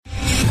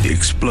The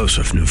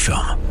explosive new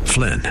film,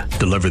 Flynn,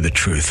 deliver the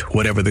truth,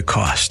 whatever the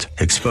cost,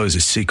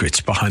 exposes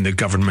secrets behind the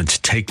government's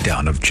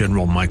takedown of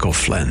General Michael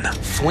Flynn.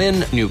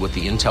 Flynn knew what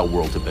the intel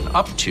world had been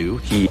up to.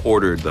 He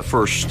ordered the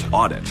first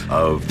audit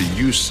of the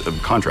use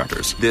of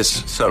contractors.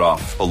 This set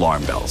off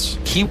alarm bells.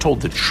 He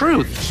told the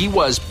truth. He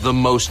was the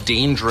most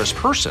dangerous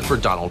person for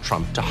Donald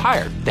Trump to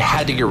hire. They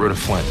had to get rid of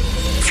Flynn.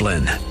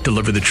 Flynn,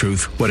 deliver the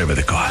truth, whatever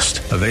the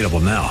cost. Available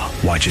now.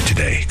 Watch it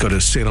today. Go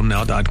to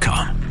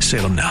salemnow.com.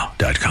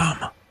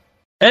 salemnow.com.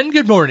 And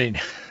good morning.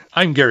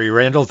 I'm Gary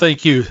Randall.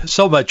 Thank you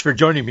so much for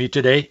joining me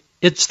today.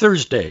 It's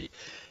Thursday,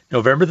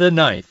 November the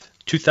 9th,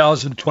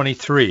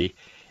 2023,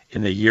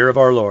 in the year of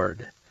our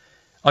Lord.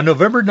 On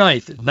November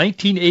 9th,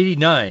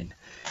 1989,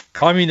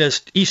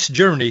 communist East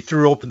Germany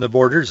threw open the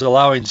borders,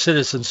 allowing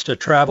citizens to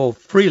travel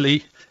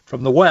freely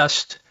from the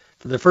West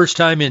for the first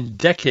time in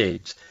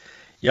decades.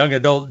 Young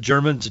adult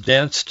Germans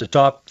danced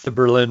atop the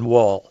Berlin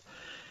Wall.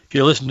 If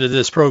you listen to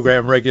this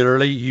program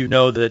regularly, you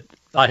know that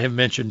I have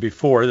mentioned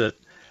before that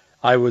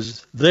I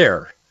was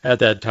there at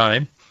that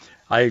time.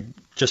 I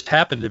just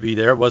happened to be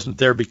there. I wasn't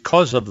there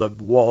because of the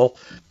wall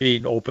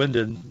being opened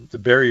and the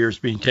barriers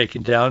being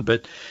taken down,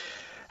 but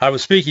I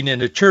was speaking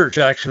in a church,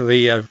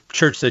 actually a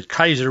church that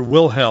Kaiser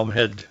Wilhelm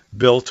had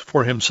built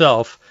for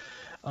himself,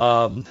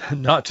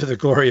 not to the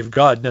glory of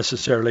God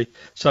necessarily,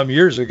 some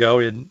years ago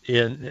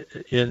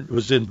it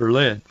was in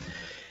Berlin.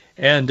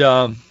 And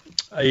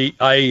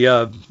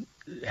I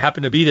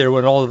happened to be there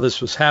when all of this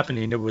was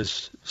happening. It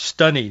was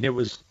stunning. It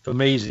was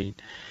amazing.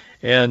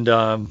 And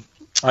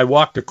I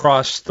walked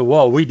across the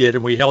wall. We did,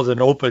 and we held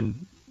an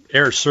open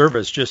air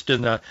service just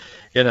in a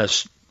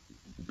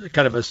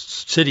kind of a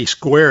city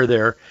square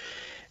there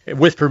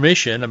with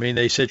permission. I mean,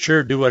 they said,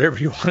 sure, do whatever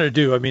you want to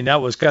do. I mean, that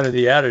was kind of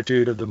the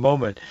attitude of the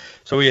moment.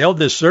 So we held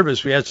this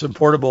service. We had some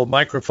portable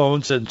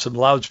microphones and some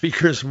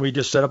loudspeakers, and we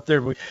just sat up there.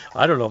 And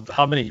I don't know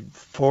how many,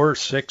 400,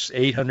 600,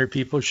 800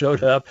 people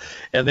showed up,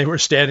 and they were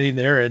standing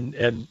there,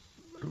 and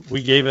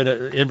we gave an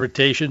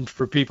invitation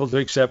for people to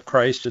accept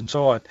Christ and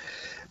so on.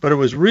 But it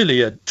was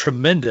really a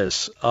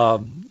tremendous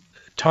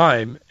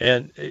time,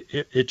 and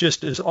it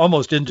just is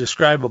almost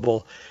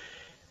indescribable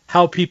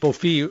how people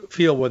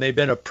feel when they've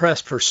been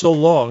oppressed for so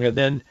long, and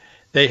then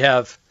they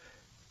have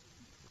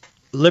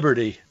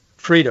liberty,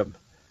 freedom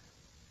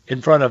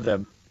in front of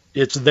them.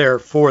 It's there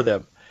for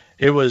them.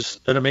 It was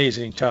an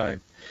amazing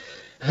time.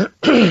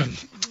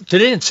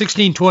 Today in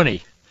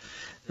 1620,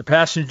 the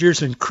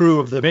passengers and crew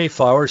of the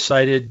Mayflower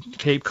sighted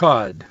Cape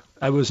Cod.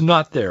 I was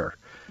not there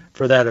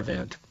for that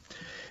event.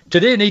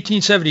 Today in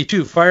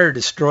 1872, fire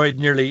destroyed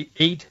nearly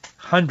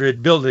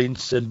 800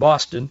 buildings in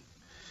Boston.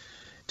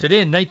 Today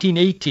in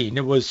 1918,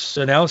 it was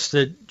announced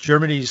that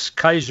Germany's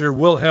Kaiser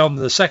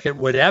Wilhelm II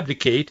would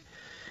abdicate.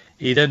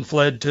 He then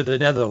fled to the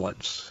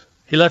Netherlands.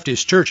 He left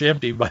his church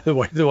empty, by the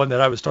way, the one that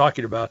I was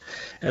talking about.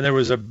 And there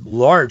was a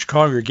large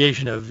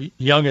congregation of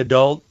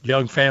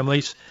young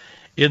families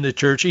in the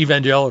church,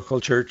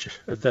 evangelical church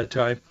at that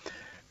time.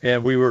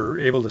 And we were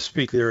able to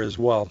speak there as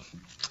well.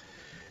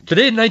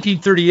 Today in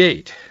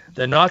 1938,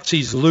 the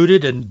Nazis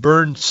looted and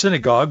burned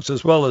synagogues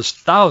as well as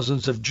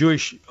thousands of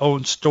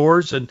Jewish-owned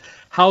stores and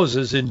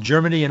houses in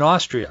Germany and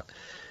Austria.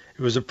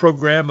 It was a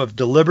program of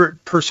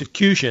deliberate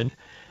persecution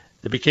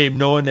that became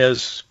known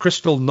as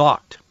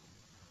Kristallnacht,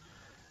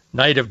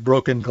 Night of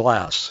Broken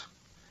Glass.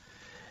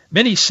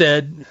 Many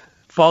said,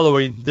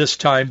 following this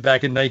time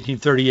back in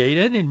 1938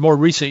 and in more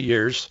recent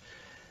years,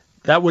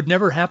 that would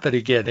never happen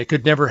again. It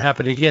could never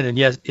happen again. And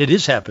yet it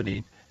is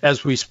happening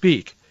as we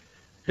speak.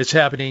 It's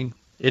happening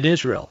in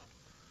Israel.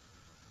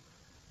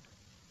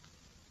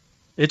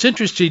 It's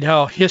interesting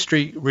how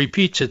history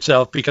repeats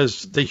itself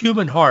because the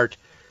human heart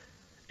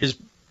is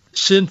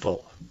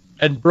sinful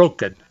and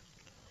broken.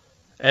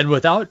 And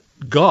without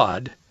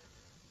God,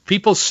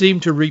 people seem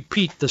to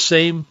repeat the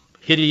same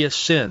hideous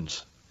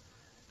sins,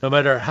 no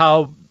matter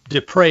how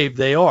depraved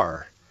they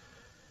are.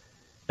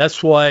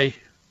 That's why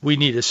we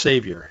need a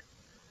Savior.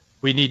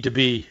 We need to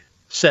be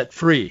set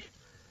free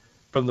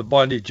from the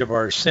bondage of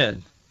our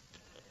sin.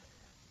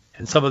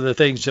 And some of the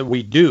things that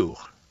we do,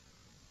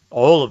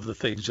 all of the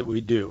things that we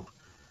do,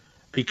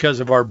 because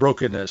of our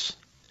brokenness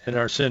and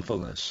our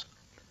sinfulness.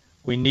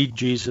 We need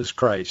Jesus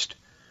Christ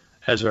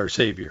as our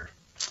Savior.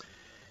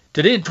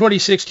 Today in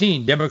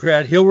 2016,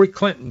 Democrat Hillary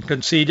Clinton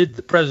conceded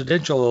the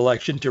presidential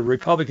election to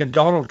Republican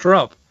Donald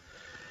Trump.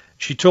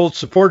 She told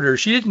supporters,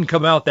 she didn't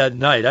come out that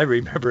night. I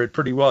remember it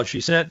pretty well.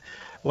 She sent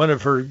one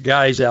of her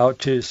guys out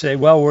to say,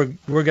 well,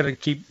 we're going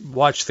to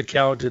watch the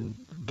count and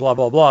blah,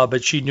 blah, blah,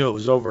 but she knew it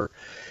was over.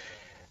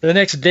 The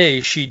next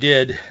day, she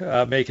did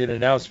make an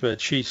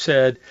announcement. She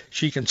said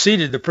she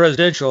conceded the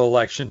presidential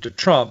election to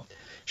Trump.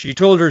 She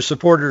told her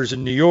supporters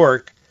in New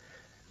York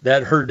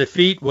that her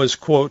defeat was,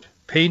 quote,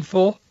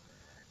 painful,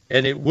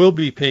 and it will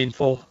be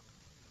painful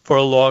for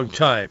a long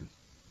time.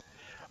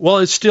 Well,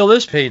 it still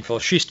is painful.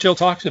 She still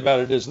talks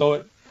about it as though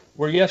it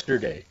were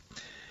yesterday.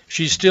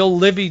 She's still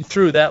living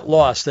through that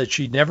loss that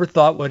she never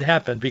thought would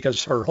happen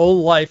because her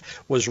whole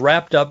life was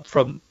wrapped up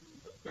from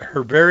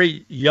her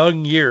very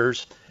young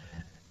years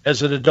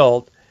as an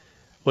adult,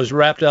 was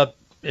wrapped up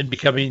in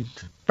becoming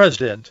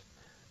president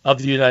of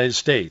the United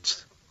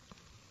States.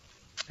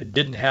 It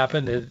didn't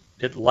happen.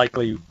 It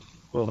likely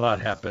will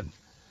not happen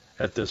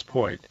at this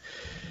point.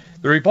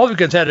 The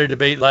Republicans had a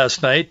debate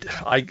last night,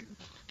 I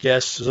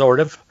guess, sort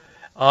of.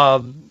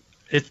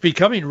 It's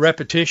becoming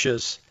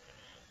repetitious,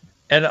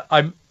 and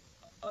I'm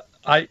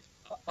a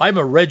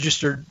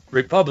registered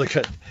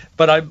Republican,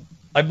 but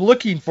I'm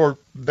looking for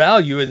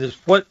value in this.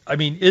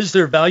 Is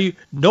there value?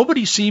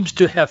 Nobody seems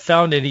to have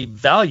found any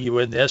value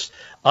in this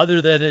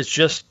other than it's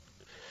just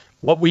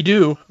what we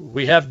do.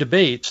 We have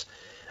debates.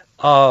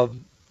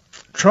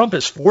 Trump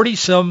is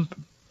 40-some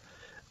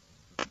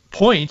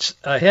points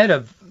ahead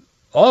of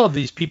all of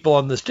these people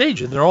on the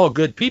stage, and they're all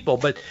good people,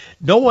 but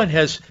no one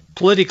has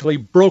politically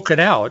broken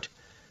out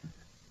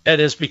and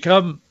has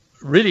become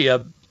really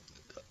a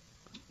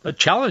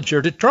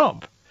challenger to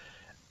Trump.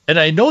 And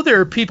I know there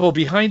are people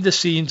behind the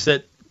scenes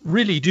that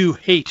really do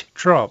hate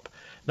Trump,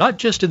 not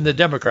just in the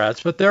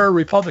Democrats, but there are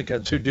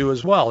Republicans who do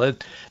as well.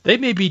 And they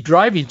may be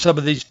driving some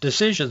of these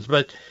decisions,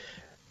 but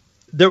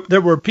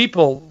there were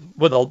people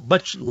with a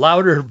much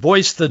louder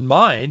voice than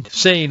mine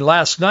saying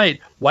last night,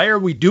 why are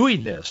we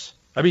doing this?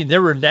 I mean,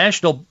 there were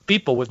national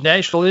people with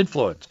national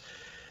influence.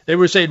 They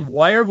were saying,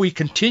 why are we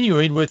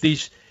continuing with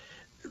these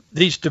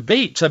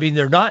debates? I mean,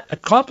 they're not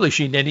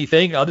accomplishing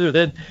anything other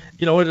than,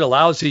 it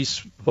allows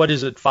these,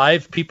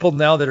 5 people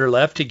now that are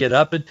left to get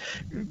up. And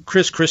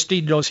Chris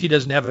Christie knows he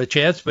doesn't have a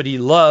chance, but he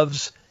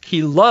loves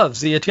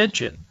the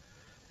attention.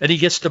 And he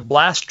gets to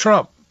blast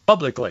Trump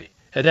publicly.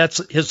 And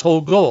that's his whole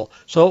goal.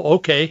 So,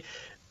 okay,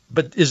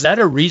 but is that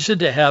a reason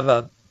to have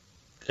a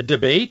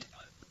debate,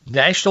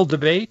 national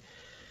debate?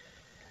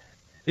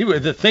 Anyway,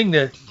 the thing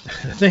that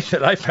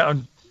I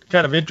found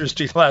kind of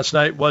interesting last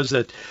night was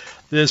that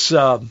this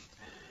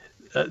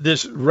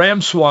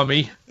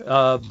Ramaswamy,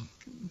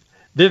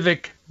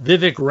 Vivek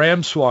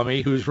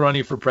Ramaswamy, who's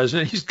running for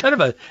president, he's kind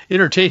of an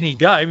entertaining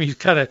guy. I mean,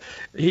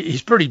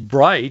 he's pretty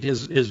bright.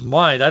 His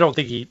mind. I don't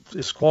think he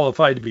is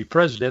qualified to be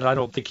president. I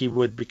don't think he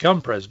would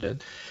become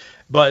president.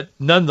 But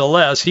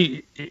nonetheless,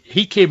 he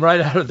came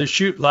right out of the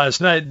chute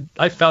last night.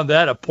 I found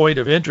that a point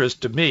of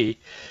interest to me.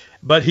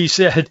 But he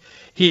said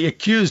he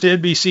accused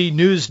NBC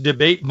News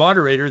debate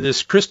moderator,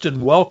 this Kristen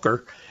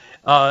Welker,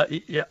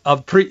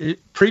 of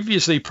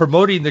previously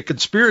promoting the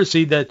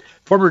conspiracy that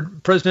former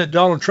President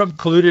Donald Trump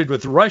colluded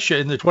with Russia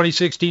in the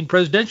 2016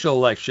 presidential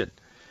election.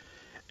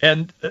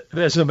 And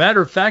as a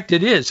matter of fact,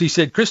 it is. He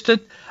said,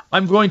 Kristen,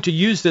 I'm going to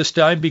use this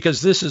time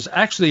because this is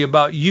actually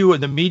about you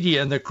and the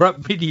media and the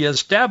corrupt media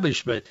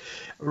establishment,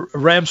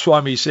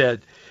 Ramaswamy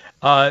said.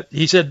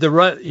 He said,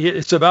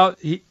 he said,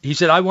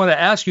 I want to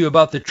ask you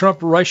about the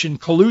Trump-Russian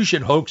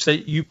collusion hoax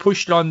that you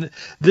pushed on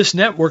this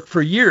network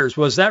for years.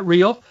 Was that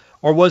real?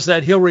 Or was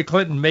that Hillary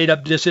Clinton made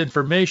up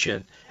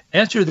disinformation?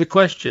 Answer the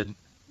question.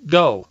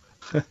 Go.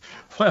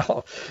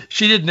 Well,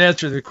 she didn't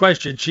answer the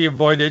question. She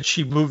avoided.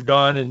 She moved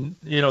on, and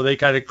they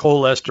kind of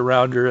coalesced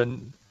around her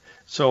and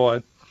so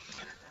on.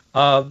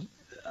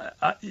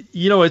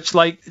 It's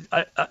like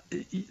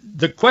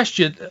the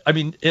question. I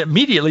mean,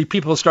 immediately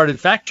people started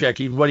fact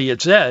checking what he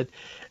had said,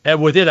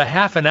 and within a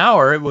half an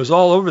hour, it was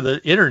all over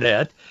the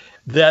internet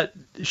that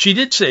she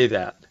did say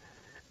that.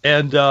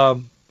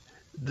 And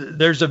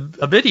there's a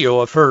video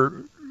of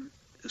her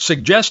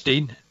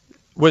suggesting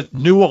with a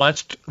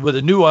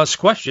nuanced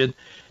question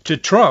to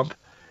Trump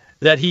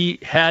that he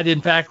had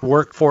in fact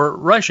worked for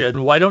Russia.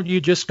 And why don't you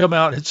just come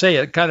out and say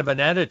it, kind of an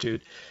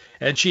attitude?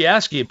 And she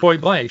asked him point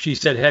blank. She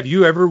said, have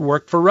you ever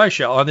worked for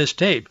Russia on this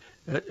tape?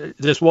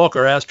 This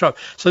Walker asked Trump.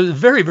 So it's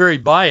very, very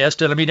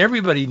biased. And I mean,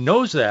 everybody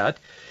knows that.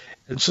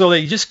 And so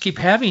they just keep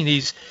having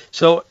these.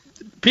 So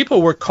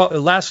people were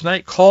last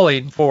night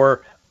calling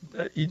for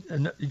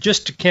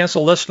just to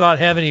cancel. Let's not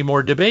have any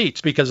more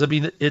debates because, I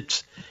mean,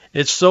 it's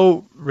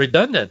so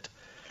redundant.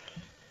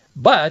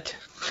 But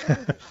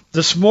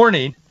this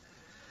morning,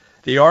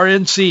 the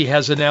RNC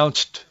has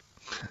announced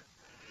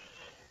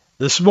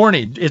this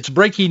morning, it's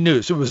breaking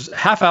news. It was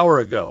half hour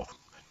ago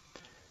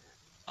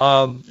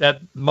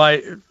at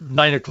my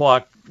 9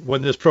 o'clock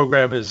when this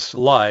program is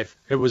live.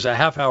 It was a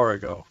half hour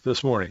ago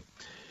this morning.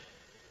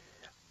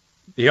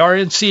 The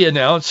RNC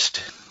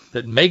announced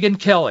that Megyn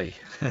Kelly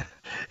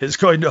is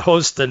going to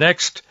host the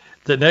next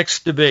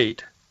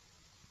debate.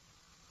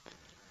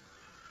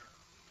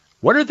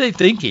 What are they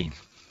thinking?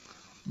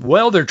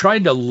 Well, they're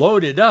trying to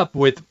load it up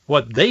with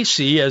what they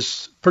see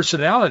as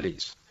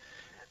personalities.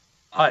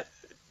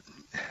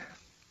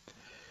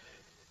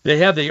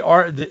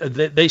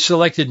 They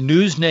selected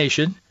News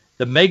Nation,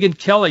 the Megyn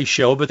Kelly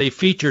show, but they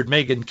featured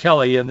Megyn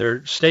Kelly in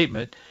their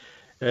statement.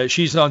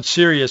 She's on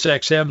Sirius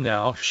XM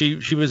now.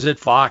 She was at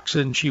Fox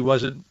and she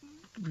wasn't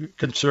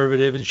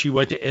conservative, and she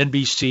went to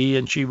NBC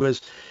and she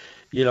was,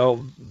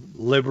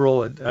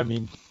 liberal. And I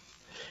mean,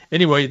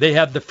 anyway, they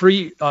have the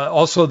free,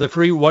 also the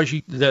free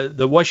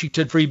the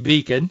Washington Free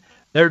Beacon.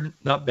 They're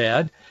not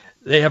bad.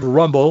 They have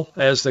Rumble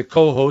as the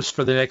co-host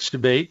for the next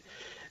debate.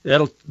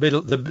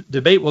 The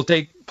debate will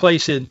take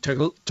place in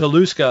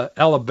Toluca,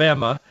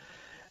 Alabama.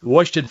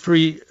 Washington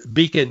Free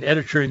Beacon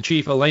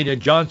editor-in-chief Elena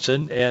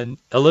Johnson and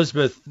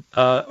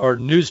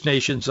News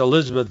Nation's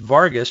Elizabeth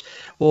Vargas.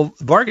 Well,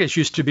 Vargas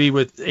used to be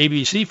with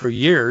ABC for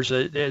years,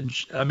 and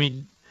I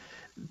mean,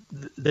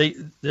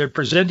 they're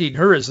presenting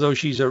her as though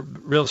she's a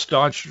real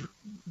staunch,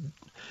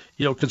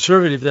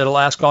 conservative that'll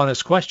ask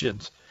honest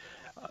questions.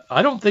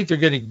 I don't think they're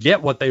going to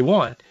get what they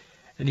want.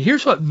 And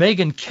here's what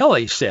Megyn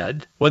Kelly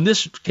said when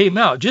this came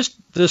out just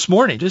this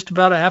morning, just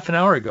about a half an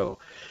hour ago.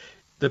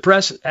 The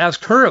press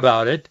asked her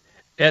about it,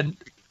 and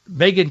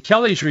Megyn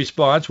Kelly's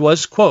response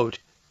was, quote,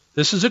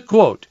 this is a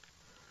quote,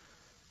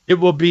 "It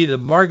will be the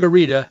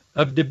margarita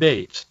of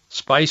debates,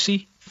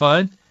 spicy,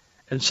 fun,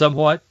 and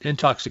somewhat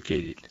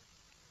intoxicating."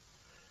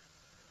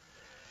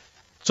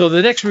 So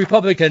the next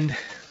Republican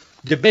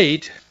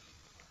debate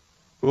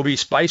will be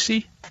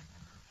spicy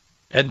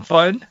and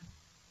fun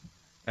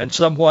and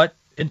somewhat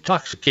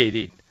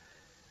intoxicating,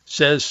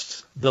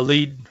 says the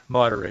lead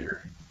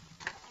moderator.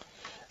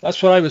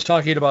 That's what I was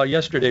talking about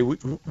yesterday.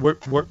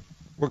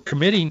 We're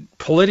committing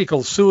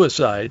political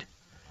suicide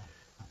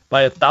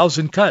by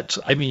 1,000 cuts.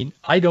 I mean,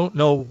 I don't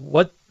know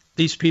what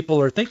these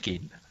people are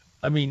thinking.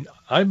 I mean,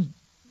 I'm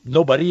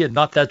nobody and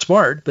not that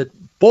smart, but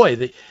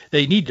boy,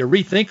 they need to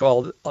rethink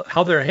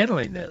how they're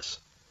handling this.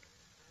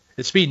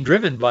 It's being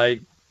driven by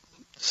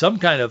some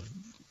kind of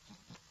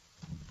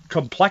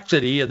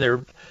complexity in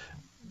their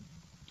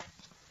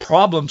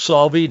problem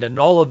solving and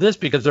all of this,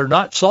 because they're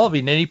not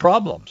solving any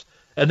problems,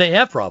 and they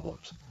have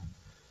problems.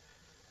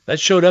 That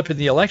showed up in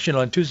the election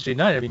on Tuesday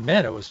night. I mean,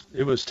 man,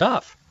 it was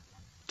tough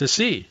to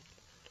see.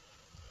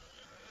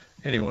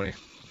 Anyway,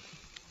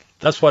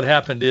 that's what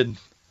happened in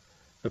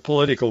the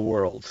political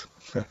world.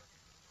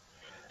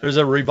 There's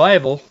a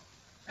revival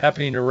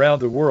happening around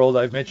the world.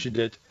 I've mentioned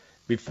it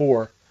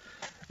before.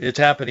 It's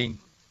happening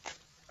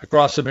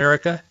across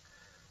America.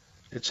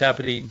 It's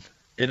happening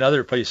in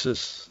other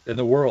places in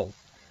the world.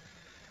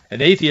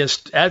 An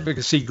atheist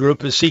advocacy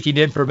group is seeking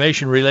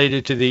information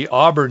related to the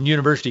Auburn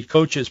University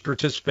coaches'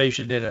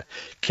 participation in a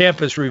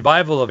campus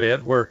revival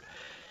event where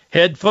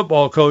head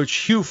football coach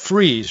Hugh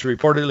Freeze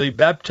reportedly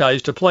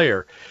baptized a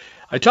player.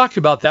 I talked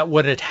about that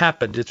when it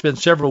happened. It's been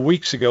several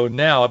weeks ago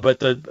now, but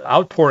the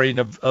outpouring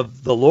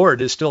of the Lord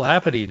is still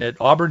happening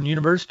at Auburn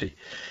University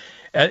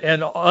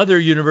and other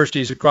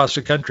universities across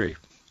the country.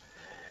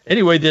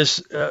 Anyway,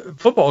 this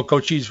football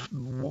coach, he's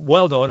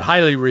well-known,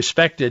 highly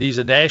respected. He's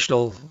a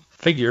national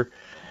figure,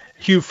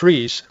 Hugh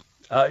Freeze.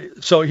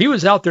 So he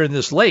was out there in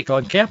this lake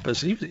on campus.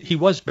 He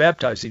was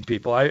baptizing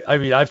people. I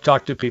mean, I've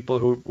talked to people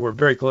who were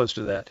very close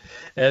to that,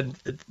 and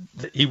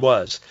he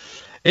was.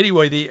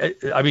 Anyway,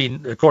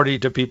 according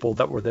to people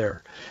that were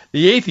there,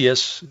 the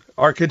atheists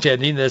are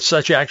contending that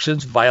such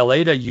actions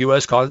violate the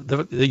U.S.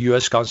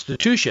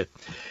 Constitution.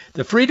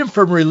 The Freedom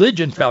from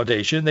Religion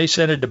Foundation, they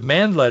sent a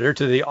demand letter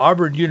to the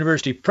Auburn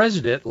University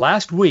president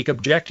last week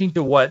objecting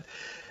to what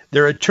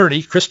their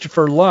attorney,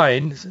 Christopher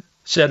Line,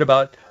 said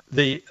about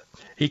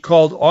he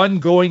called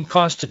ongoing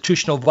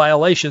constitutional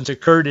violations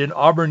occurred in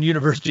Auburn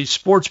University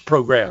sports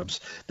programs.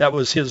 That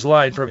was his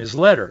line from his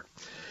letter.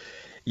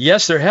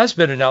 Yes, there has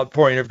been an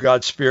outpouring of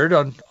God's Spirit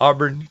on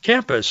Auburn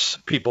campus,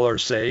 people are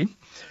saying.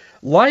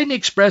 Line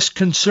expressed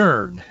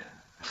concern.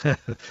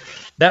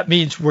 That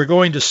means we're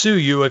going to sue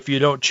you if you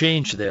don't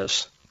change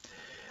this.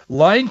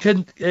 Line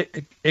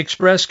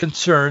expressed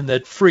concern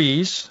that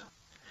Freeze,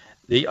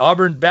 the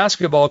Auburn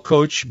basketball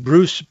coach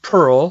Bruce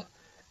Pearl,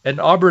 and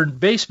Auburn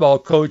baseball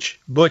coach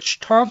Butch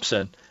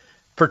Thompson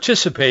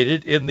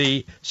participated in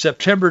the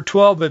September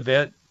 12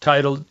 event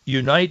titled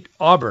Unite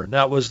Auburn.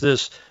 That was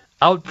this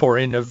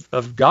outpouring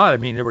of God. I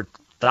mean, there were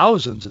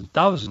thousands and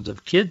thousands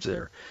of kids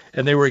there,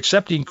 and they were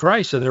accepting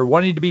Christ, and they're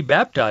wanting to be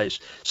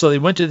baptized. So they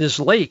went to this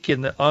lake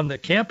on the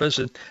campus,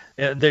 and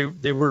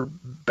they were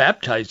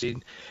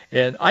baptizing.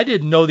 And I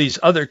didn't know these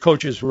other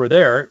coaches were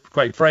there,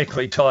 quite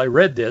frankly, till I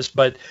read this.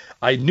 But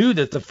I knew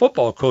that the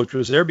football coach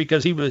was there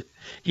because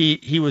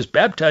he was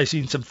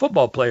baptizing some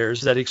football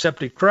players that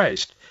accepted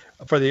Christ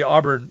for the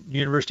Auburn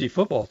University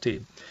football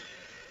team.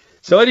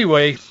 So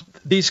anyway,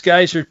 these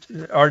guys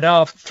are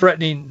now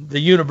threatening the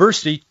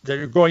university that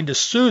are going to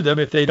sue them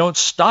if they don't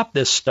stop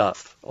this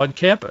stuff on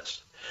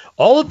campus.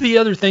 All of the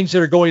other things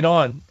that are going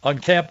on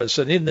campus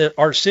and in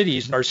our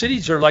cities, and our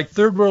cities are like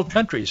third world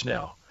countries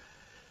now.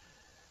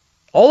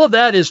 All of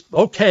that is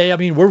okay. I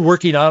mean, we're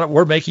working on it.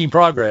 We're making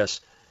progress.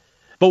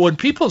 But when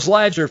people's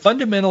lives are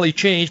fundamentally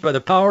changed by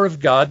the power of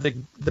God,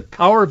 the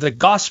power of the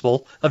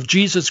gospel of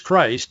Jesus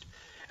Christ,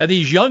 and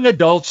these young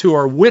adults who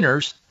are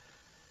winners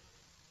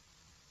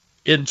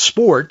in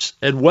sports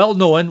and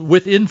well-known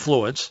with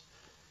influence,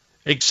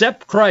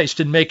 accept Christ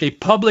and make a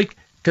public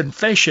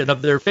confession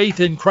of their faith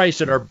in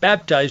Christ and are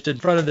baptized in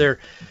front of their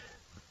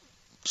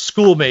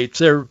schoolmates,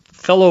 their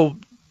fellow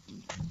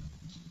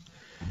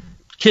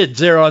kids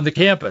there on the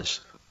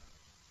campus,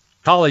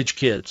 college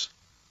kids.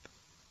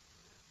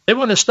 They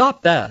want to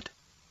stop that.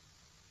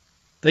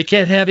 They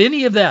can't have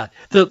any of that.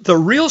 The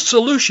real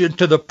solution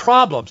to the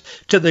problems,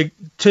 to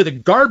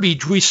the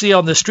garbage we see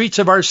on the streets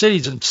of our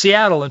cities in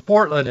Seattle and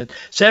Portland and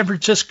San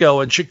Francisco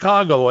and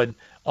Chicago and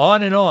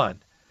on,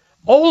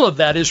 All of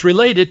that is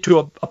related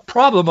to a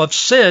problem of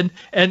sin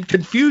and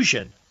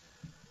confusion.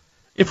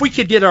 If we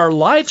could get our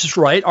lives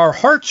right, our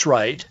hearts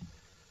right,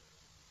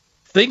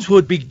 things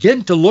would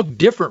begin to look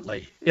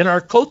differently in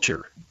our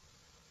culture.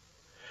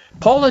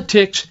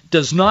 Politics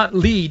does not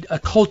lead a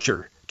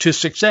culture to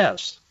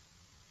success.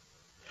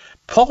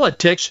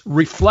 Politics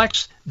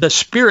reflects the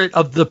spirit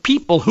of the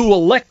people who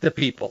elect the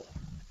people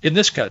in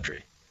this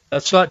country.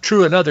 That's not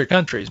true in other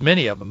countries,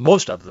 many of them,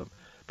 most of them.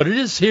 But it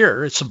is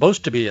here. It's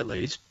supposed to be, at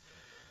least.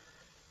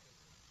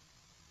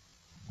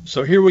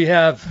 So here we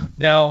have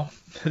now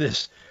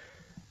this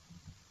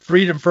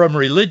Freedom from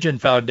Religion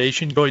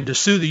Foundation going to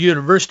sue the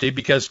university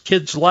because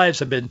kids' lives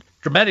have been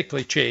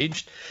dramatically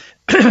changed,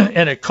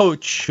 and a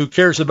coach who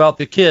cares about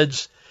the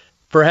kids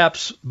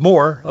perhaps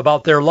more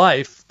about their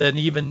life than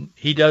even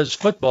he does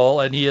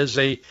football, and he is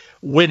a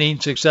winning,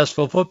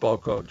 successful football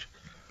coach.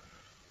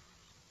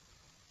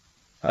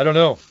 I don't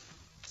know.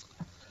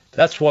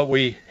 That's what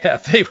we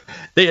have.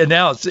 They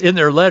announced in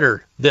their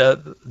letter,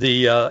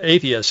 the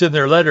atheists, in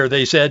their letter,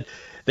 they said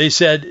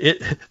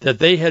that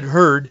they had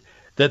heard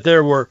that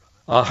there were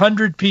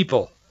 100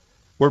 people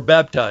were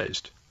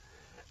baptized.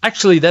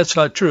 Actually, that's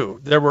not true.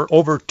 There were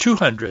over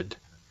 200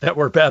 that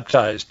were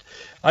baptized.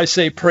 I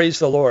say, praise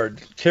the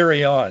Lord.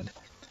 Carry on.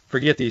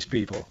 Forget these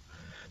people.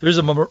 There's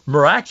a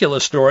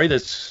miraculous story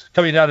that's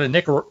coming out of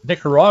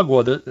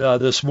Nicaragua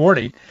this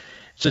morning.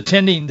 It's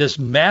attending this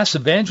mass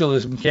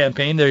evangelism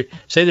campaign. They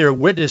say they're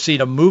witnessing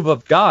a move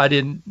of God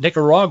in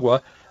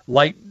Nicaragua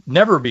like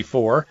never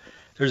before.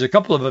 There's a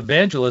couple of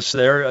evangelists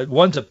there.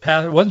 One's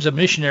a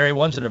missionary,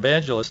 one's an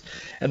evangelist,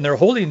 and they're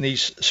holding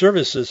these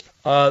services.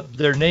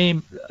 Their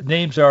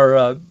names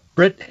are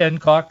Britt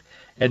Hancock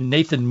and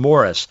Nathan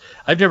Morris.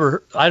 I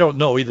don't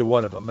know either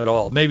one of them at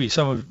all. Maybe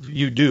some of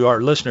you do,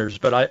 our listeners,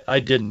 but I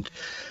didn't.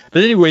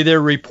 But anyway,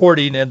 they're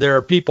reporting, and there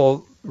are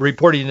people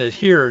reporting it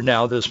here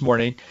now this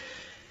morning.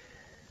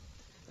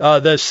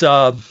 This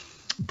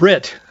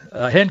Britt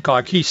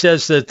Hancock, he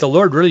says that the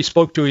Lord really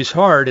spoke to his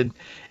heart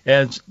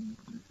and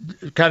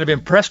kind of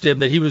impressed him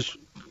that he was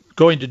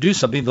going to do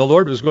something. The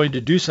Lord was going to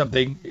do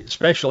something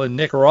special in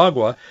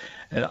Nicaragua.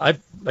 And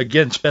I've,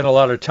 again, spent a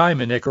lot of time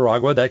in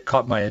Nicaragua. That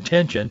caught my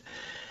attention.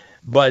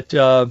 But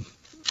the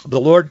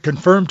Lord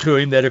confirmed to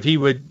him that if he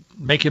would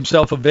make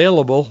himself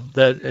available,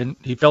 and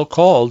he felt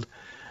called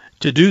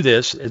to do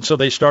this. And so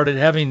they started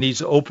having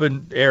these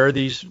open air,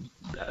 these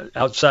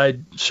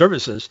outside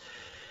services.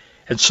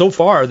 And so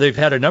far, they've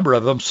had a number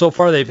of them. So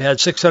far, they've had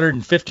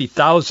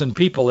 650,000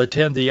 people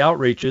attend the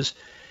outreaches.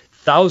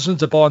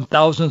 Thousands upon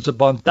thousands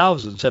upon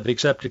thousands have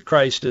accepted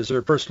Christ as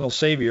their personal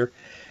Savior.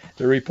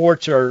 The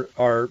reports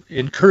are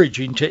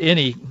encouraging to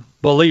any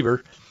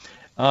believer.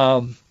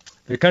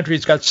 The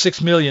country's got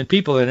 6 million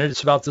people in it.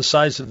 It's about the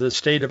size of the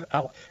state of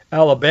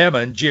Alabama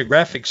in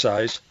geographic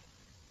size.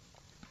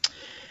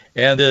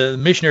 And the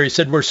missionary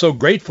said, we're so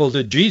grateful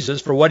to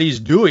Jesus for what he's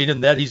doing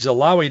and that he's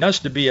allowing us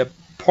to be a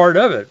part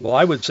of it. Well,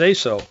 I would say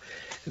so.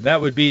 And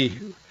that would be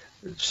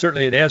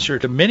certainly an answer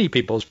to many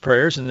people's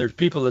prayers, and there's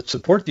people that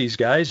support these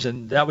guys,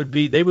 and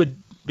they would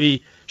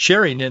be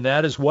sharing in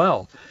that as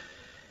well.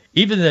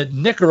 Even the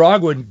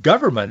Nicaraguan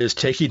government is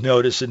taking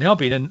notice and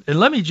helping. And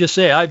let me just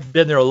say, I've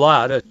been there a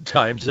lot of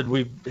times, and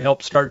we've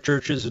helped start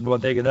churches and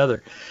one thing and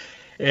another.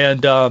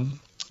 And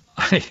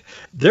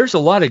there's a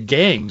lot of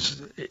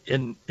gangs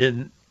in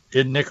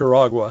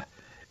Nicaragua,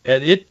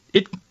 and it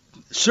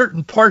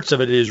certain parts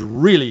of it is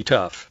really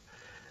tough.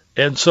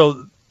 And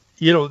so,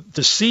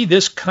 to see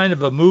this kind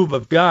of a move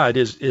of God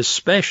is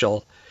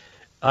special,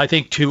 I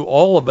think, to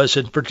all of us,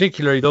 and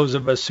particularly those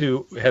of us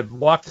who have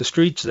walked the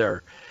streets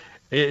there.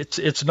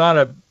 It's not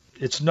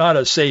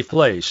a safe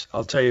place,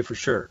 I'll tell you for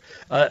sure,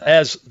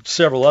 as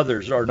several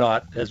others are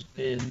not, as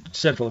in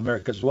Central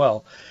America as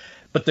well.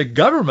 But the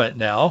government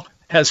now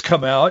has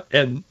come out,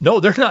 and no,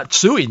 they're not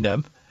suing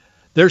them.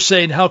 They're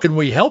saying, how can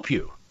we help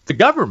you? The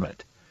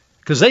government,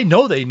 because they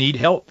know they need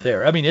help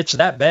there. I mean, it's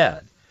that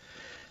bad.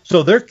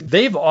 So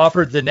they've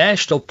offered the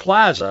National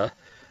Plaza,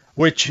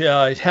 which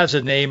has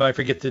a name, I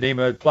forget the name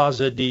of it,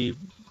 Plaza de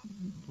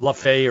la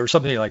Fe or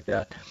something like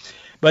that.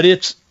 But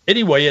it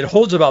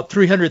holds about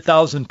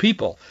 300,000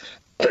 people.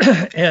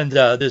 And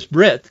this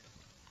Brit,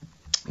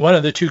 one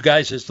of the two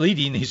guys that's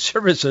leading these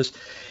services,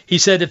 he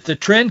said if the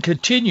trend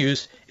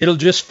continues, it'll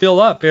just fill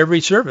up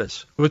every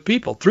service with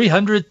people,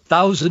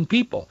 300,000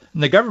 people.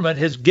 And the government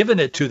has given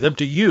it to them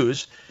to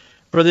use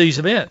for these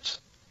events.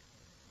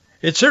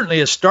 It's certainly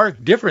a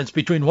stark difference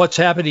between what's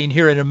happening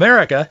here in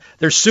America.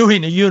 They're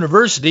suing a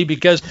university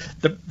because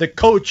the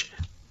coach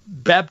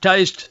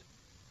baptized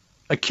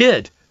a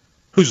kid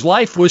whose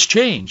life was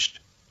changed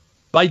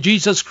by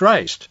Jesus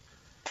Christ.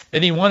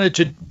 And he wanted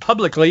to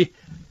publicly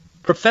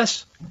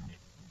profess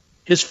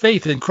his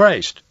faith in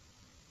Christ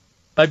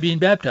by being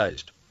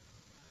baptized.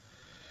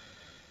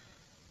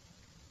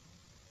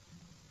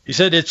 He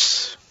said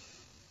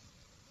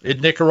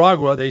in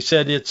Nicaragua, they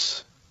said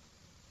it's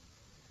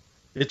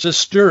a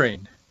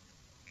stirring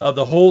of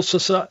the whole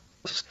society.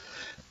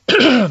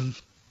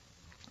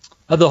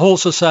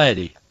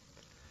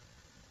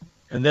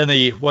 And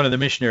then one of the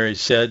missionaries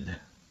said,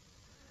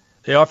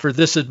 They offered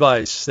this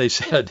advice. They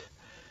said,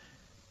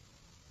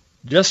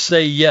 just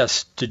say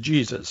yes to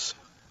Jesus,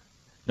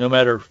 no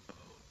matter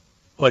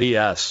what he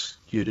asks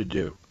you to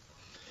do.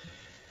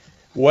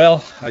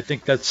 Well, I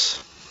think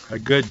that's a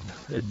good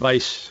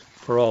advice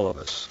for all of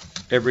us.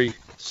 Every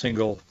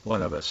single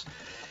one of us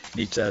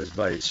needs that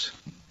advice.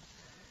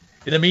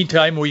 In the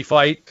meantime, we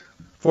fight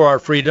for our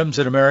freedoms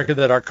in America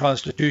that our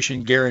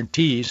Constitution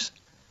guarantees.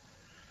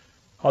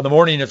 On the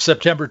morning of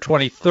September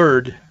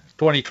 23rd,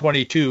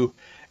 2022,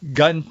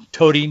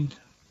 gun-toting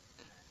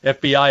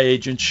FBI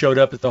agents showed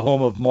up at the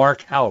home of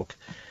Mark Houck.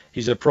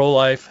 He's a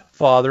pro-life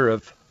father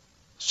of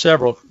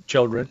several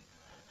children.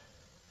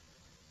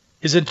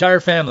 His entire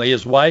family,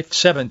 his wife,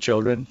 7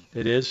 children,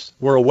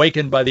 were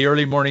awakened by the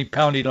early morning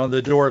pounding on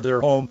the door of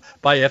their home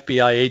by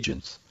FBI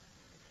agents.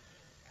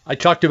 I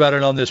talked about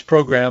it on this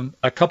program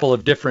a couple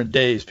of different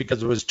days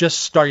because it was just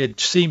started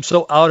to seem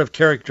so out of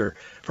character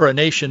for a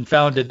nation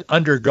founded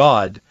under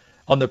God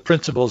on the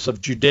principles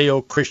of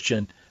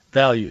Judeo-Christian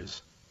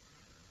values.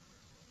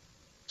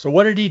 So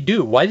what did he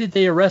do? Why did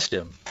they arrest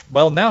him?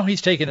 Well, now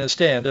he's taken a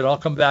stand, and I'll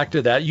come back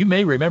to that. You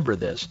may remember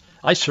this.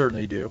 I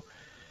certainly do.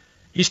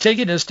 He's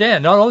taken a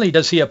stand. Not only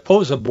does he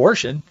oppose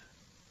abortion,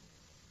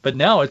 but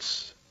now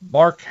it's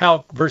Mark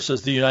Houck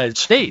versus the United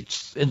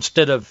States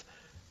instead of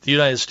the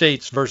United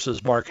States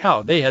versus Mark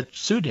Houck. They had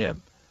sued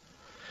him.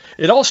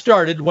 It all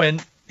started when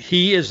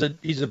he's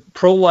a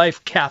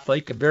pro-life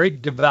Catholic, a very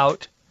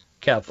devout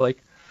Catholic,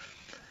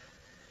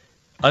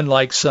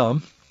 unlike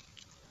some,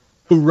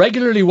 who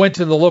regularly went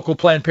to the local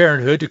Planned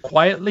Parenthood to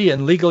quietly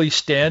and legally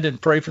stand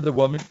and pray for the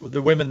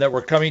women that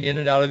were coming in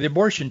and out of the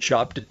abortion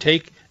shop to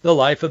take the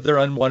life of their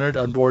unwanted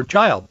unborn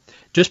child.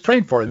 Just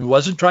praying for them. He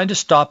wasn't trying to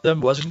stop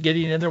them, wasn't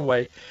getting in their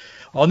way.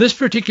 On this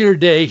particular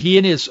day, he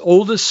and his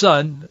oldest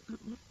son,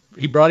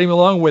 he brought him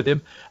along with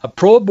him, a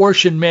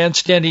pro-abortion man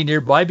standing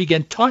nearby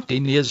began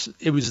taunting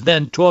it was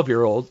then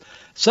 12-year-old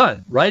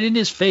son, right in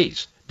his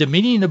face,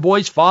 demeaning the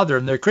boy's father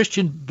and their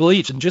Christian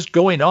beliefs and just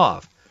going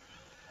off.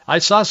 I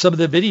saw some of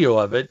the video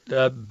of it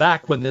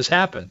back when this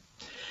happened.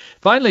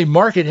 Finally,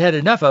 Mark had had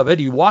enough of it.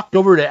 He walked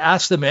over to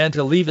ask the man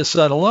to leave his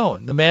son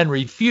alone. The man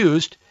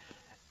refused,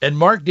 and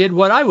Mark did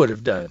what I would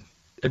have done.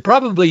 And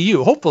probably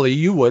hopefully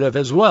you would have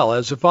as well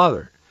as a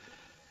father.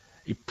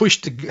 He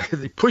pushed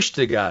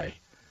the guy.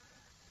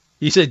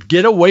 He said,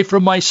 "Get away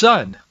from my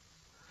son."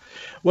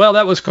 Well,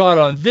 that was caught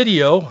on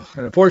video.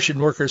 An abortion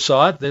worker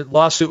saw it. The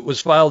lawsuit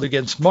was filed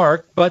against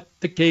Mark, but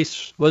the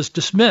case was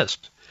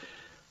dismissed.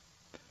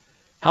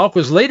 Houck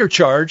was later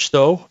charged,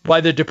 though,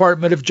 by the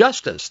Department of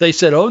Justice. They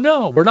said, oh,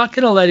 no, we're not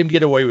going to let him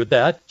get away with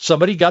that.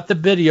 Somebody got the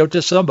video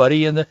to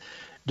somebody in the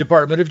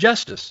Department of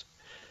Justice.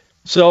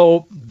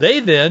 So they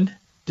then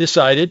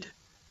decided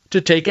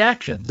to take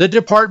action. The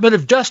Department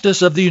of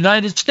Justice of the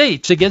United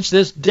States against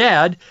this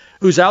dad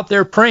who's out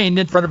there praying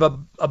in front of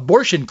an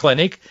abortion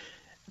clinic,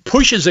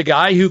 pushes a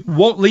guy who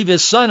won't leave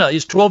his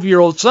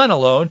 12-year-old son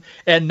alone,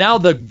 and now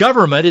the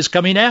government is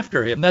coming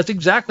after him. That's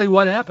exactly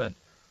what happened.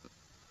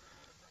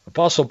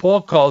 Apostle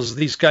Paul calls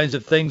these kinds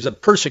of things a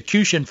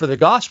persecution for the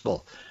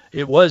gospel.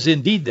 It was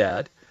indeed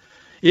that.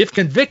 If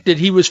convicted,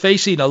 he was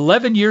facing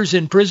 11 years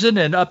in prison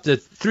and up to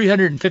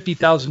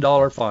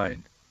 $350,000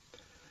 fine.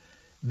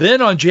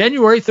 Then on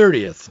January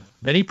 30th,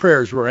 many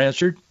prayers were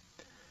answered.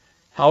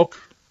 Houck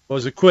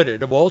was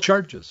acquitted of all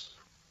charges.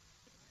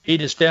 He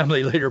and his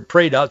family later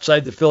prayed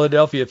outside the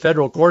Philadelphia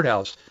Federal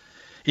Courthouse.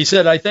 He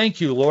said, "I thank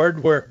you,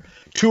 Lord, where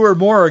 2 or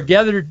more are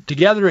gathered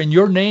together in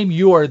your name,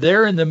 you are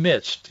there in the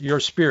midst. Your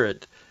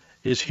spirit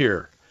is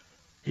here,"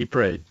 he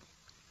prayed.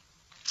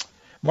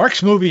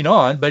 Mark's moving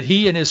on, but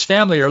he and his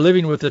family are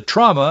living with the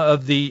trauma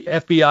of the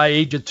FBI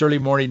agents' early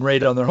morning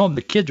raid on their home.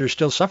 The kids are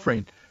still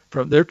suffering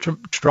from, they're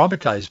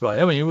traumatized by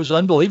it. I mean, it was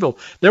unbelievable.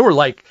 There were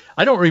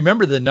I don't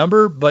remember the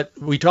number, but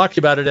we talked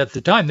about it at the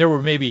time. There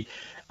were maybe,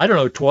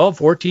 12,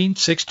 14,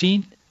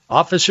 16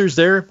 officers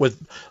there with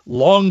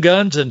long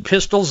guns and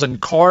pistols and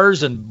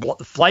cars and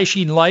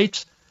flashing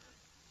lights.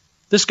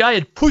 This guy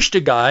had pushed a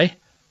guy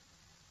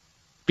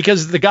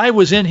because the guy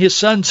was in his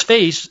son's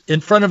face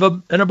in front of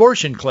an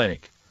abortion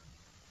clinic.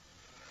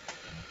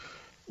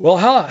 Well,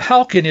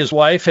 Houck and his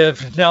wife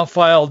have now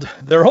filed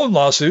their own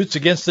lawsuits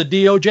against the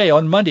DOJ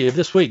on Monday of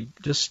this week,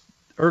 just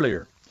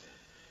earlier.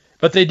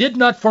 But they did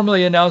not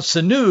formally announce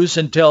the news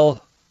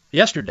until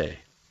yesterday.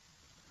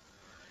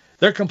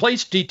 Their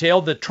complaints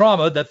detailed the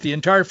trauma that the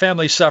entire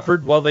family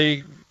suffered while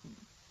they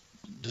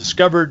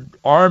discovered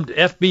armed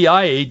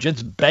FBI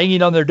agents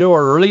banging on their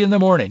door early in the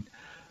morning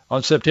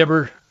on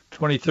September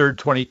 23rd,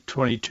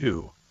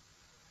 2022.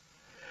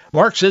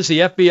 Mark says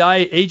the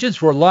FBI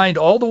agents were lined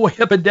all the way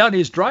up and down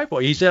his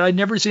driveway. He said, "I'd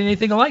never seen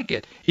anything like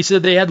it." He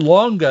said they had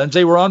long guns.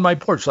 They were on my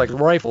porch like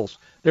rifles.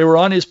 They were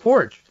on his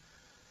porch.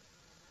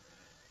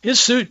 His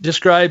suit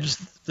describes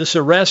this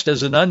arrest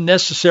as an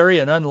unnecessary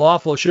and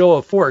unlawful show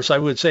of force. I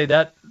would say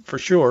that for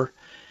sure.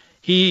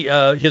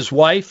 His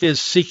wife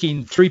is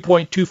seeking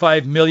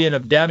 $3.25 million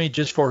of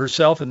damages for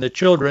herself and the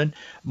children.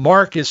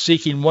 Mark is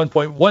seeking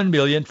 $1.1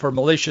 million for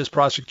malicious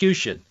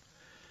prosecution.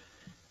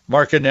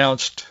 Mark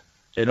announced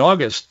in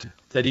August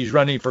that he's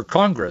running for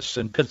Congress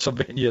in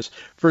Pennsylvania's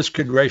 1st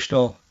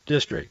Congressional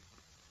District.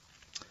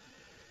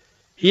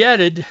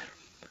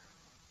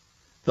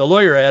 The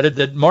lawyer added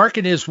that Mark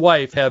and his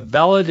wife have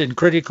valid and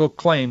critical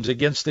claims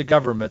against the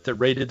government that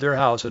raided their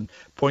house and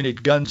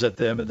pointed guns at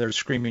them and their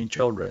screaming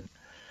children.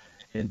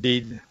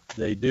 Indeed,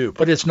 they do.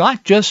 But it's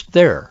not just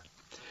there.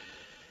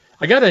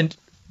 I got an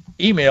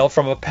email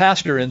from a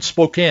pastor in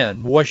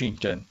Spokane,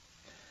 Washington.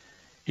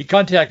 He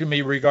contacted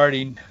me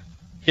regarding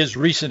his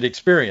recent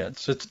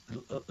experience.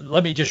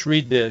 Let me just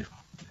read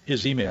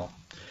his email.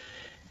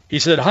 He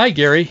said, "Hi,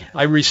 Gary.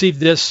 I received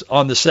this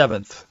on the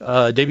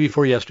 7th, day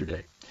before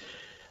yesterday.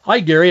 Hi,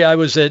 Gary. I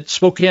was at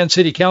Spokane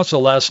City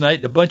Council last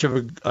night. A bunch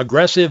of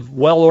aggressive,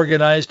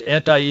 well-organized,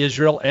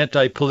 anti-Israel,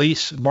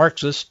 anti-police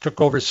Marxists took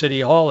over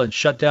City Hall and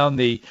shut down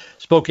the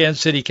Spokane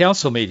City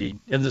Council meeting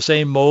in the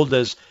same mold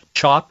as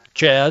CHOP,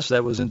 Chaz,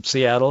 that was in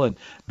Seattle, and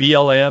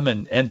BLM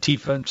and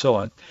Antifa and so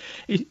on."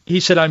 He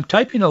said, "I'm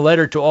typing a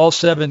letter to all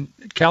 7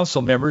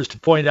 council members to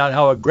point out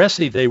how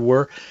aggressive they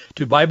were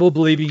to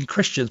Bible-believing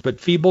Christians, but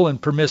feeble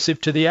and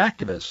permissive to the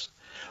activists.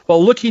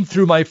 While looking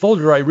through my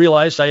folder, I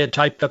realized I had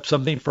typed up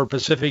something for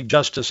Pacific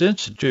Justice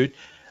Institute.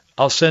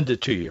 I'll send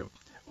it to you."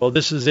 Well,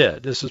 this is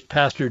it. This is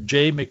Pastor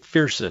Jay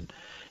McPherson.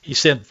 He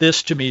sent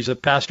this to me. He's a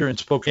pastor in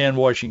Spokane,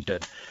 Washington.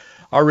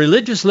 "Our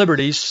religious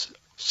liberties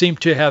seem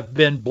to have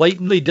been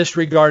blatantly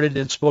disregarded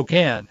in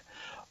Spokane.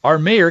 Our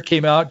mayor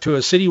came out to a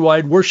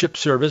citywide worship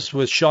service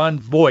with Sean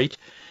Voigt.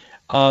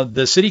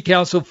 The city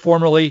council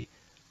formally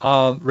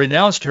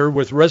renounced her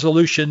with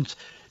resolutions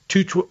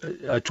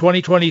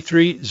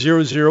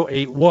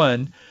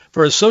 2023-0081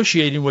 for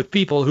associating with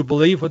people who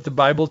believe what the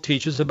Bible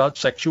teaches about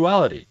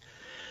sexuality."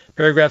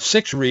 Paragraph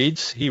 6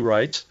 reads, he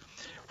writes,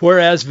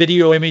 "Whereas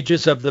video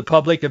images of the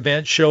public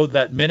event showed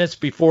that minutes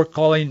before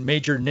calling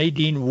Major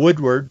Nadine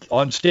Woodward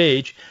on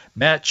stage,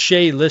 Matt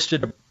Shea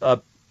listed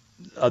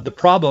the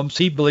problems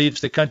he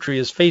believes the country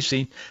is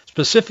facing,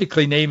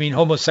 specifically naming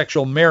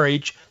homosexual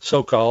marriage,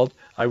 so-called,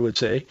 I would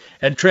say,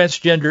 and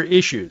transgender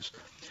issues.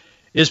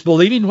 Is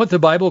believing what the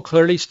Bible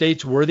clearly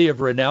states worthy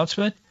of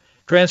renouncement?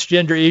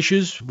 Transgender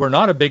issues were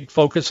not a big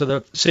focus of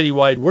the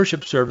citywide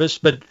worship service,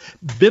 but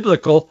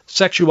biblical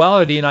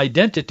sexuality and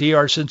identity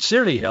are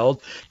sincerely held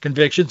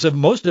convictions of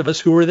most of us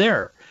who were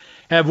there.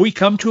 Have we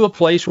come to a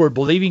place where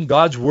believing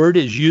God's word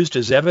is used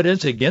as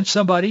evidence against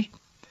somebody?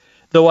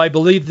 Though I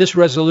believe this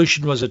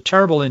resolution was a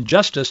terrible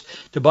injustice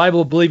to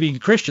Bible-believing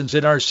Christians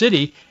in our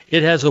city,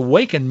 it has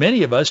awakened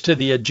many of us to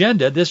the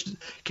agenda this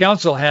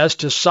council has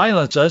to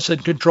silence us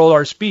and control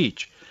our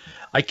speech.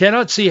 I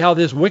cannot see how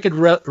this wicked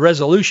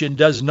resolution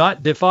does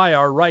not defy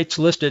our rights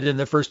listed in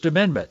the First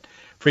Amendment,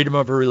 freedom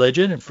of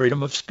religion and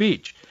freedom of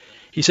speech."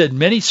 He said,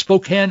 "Many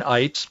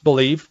Spokaneites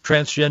believe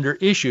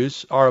transgender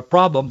issues are a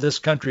problem this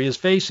country is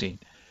facing.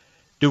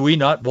 Do we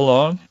not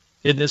belong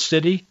in this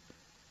city?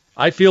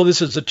 I feel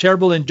this is a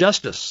terrible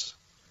injustice.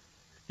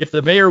 If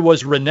the mayor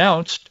was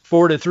renounced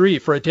 4-3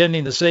 for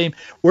attending the same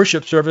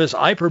worship service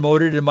I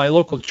promoted in my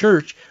local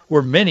church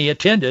where many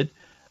attended,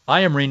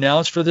 I am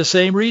renounced for the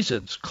same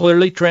reasons.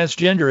 Clearly,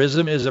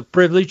 transgenderism is a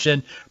privileged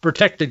and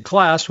protected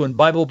class when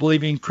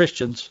Bible-believing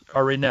Christians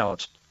are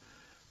renounced.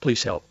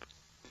 Please help."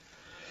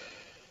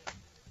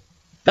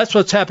 That's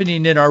what's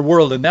happening in our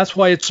world, and that's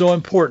why it's so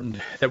important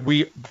that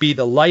we be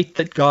the light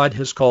that God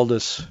has called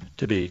us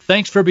to be.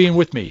 Thanks for being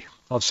with me.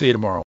 I'll see you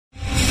tomorrow.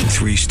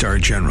 3-star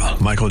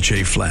General Michael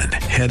J. Flynn,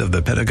 head of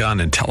the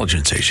Pentagon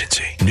Intelligence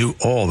Agency, knew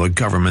all the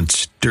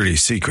government's dirty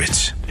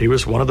secrets. He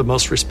was one of the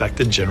most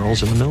respected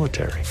generals in the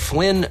military.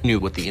 Flynn knew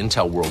what the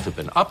intel world had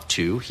been up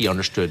to. He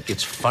understood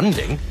its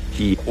funding.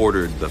 He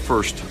ordered the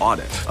first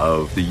audit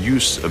of the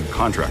use of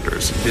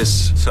contractors.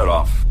 This set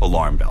off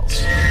alarm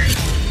bells.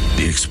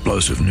 The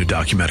explosive new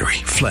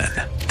documentary, Flynn,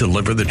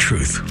 Deliver the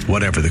Truth,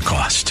 Whatever the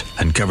Cost,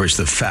 uncovers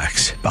the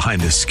facts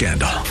behind this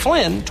scandal.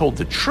 Flynn told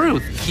the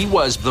truth. He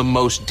was the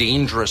most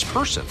dangerous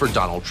person for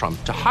Donald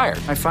Trump to hire.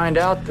 I find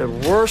out the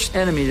worst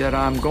enemy that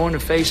I'm going to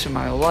face in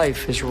my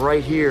life is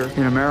right here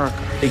in America.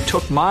 They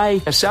took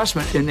my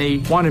assessment and they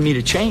wanted me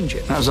to change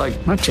it. And I was like,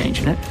 I'm not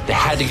changing it. They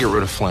had to get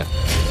rid of Flynn.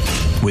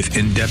 With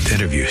in-depth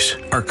interviews,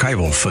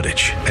 archival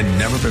footage, and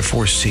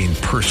never-before-seen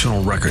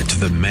personal records of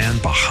the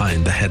man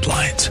behind the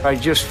headlines. I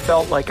just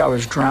felt like I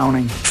was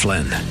drowning.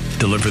 Flynn,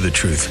 Deliver the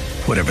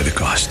Truth, Whatever the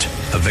Cost.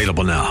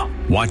 Available now.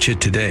 Watch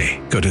it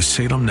today. Go to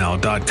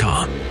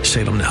salemnow.com.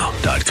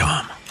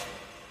 salemnow.com.